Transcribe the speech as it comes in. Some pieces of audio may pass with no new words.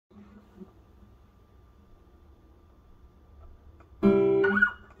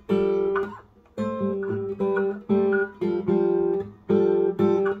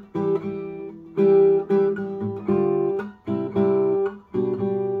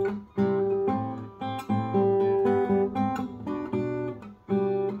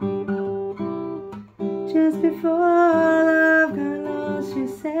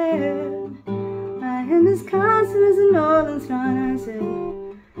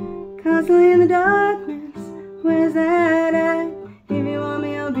constantly in the darkness. Where's that at? If you want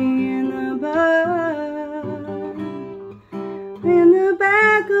me, I'll be in the bar, in the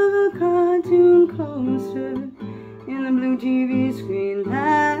back of a cartoon coaster, in the blue TV screen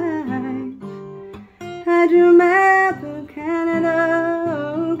lights. I drew a map of Canada,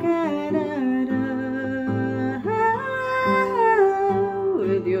 oh Canada,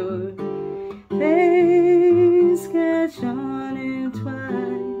 with your face sketched on it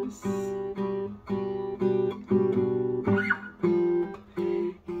twice.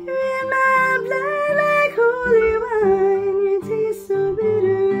 You're in my blood like holy wine. Your taste so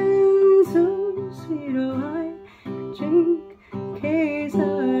bitter and so sweet. Oh, I drink a case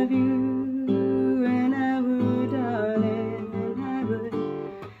of you, and I would, darling, and I would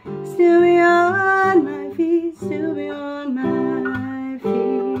still be on my feet, still be on my feet.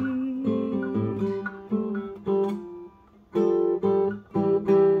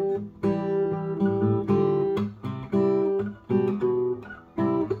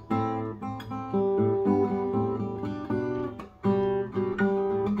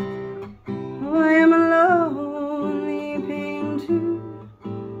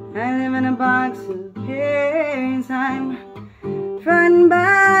 I live in a box of pains. I'm frightened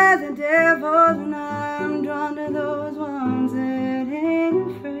by the devil, and I'm drawn to those ones that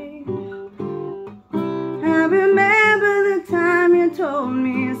ain't afraid. I remember the time you told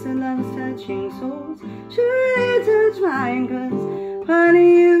me, you said love is touching souls. Surely touch mine, 'cause part of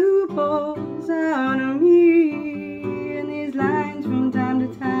you pulls out of me in these lines from time to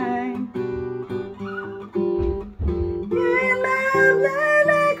time. You're in my blood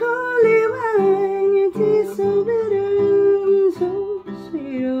like holy wine. Your taste so bitter and so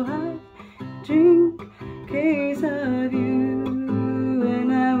sweet. Oh, I drink a case of you, and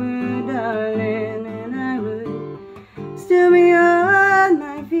I would, darling, and I would still be on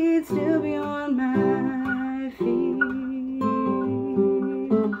my feet, still be on my feet.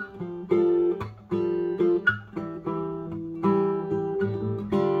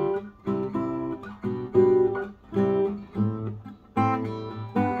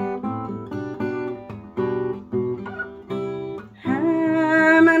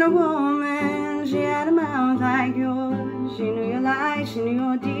 She had a mouth like yours. She knew your lies, she knew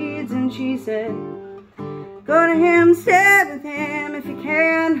your deeds, and she said, go to him, stay with him if you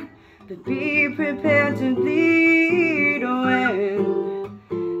can, but be prepared to bleed.